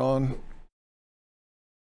early on.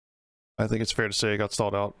 I think it's fair to say it got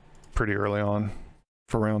stalled out pretty early on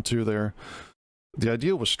for round 2 there. The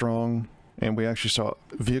idea was strong, and we actually saw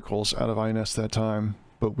vehicles out of INS that time,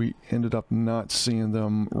 but we ended up not seeing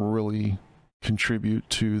them really contribute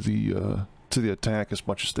to the attack as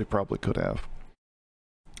much as they probably could have.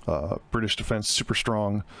 British defense super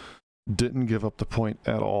strong, didn't give up the point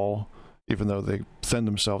at all, even though they thinned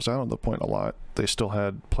themselves out on the point a lot. They still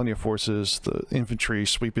had plenty of forces. The infantry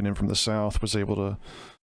sweeping in from the south was able to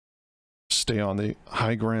stay on the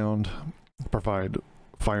high ground, provide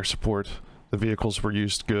fire support. The vehicles were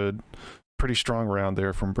used good. Pretty strong round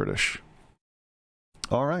there from British.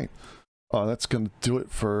 All right, that's going to do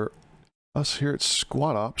it for us here at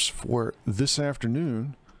SqaudOps for this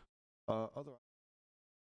afternoon.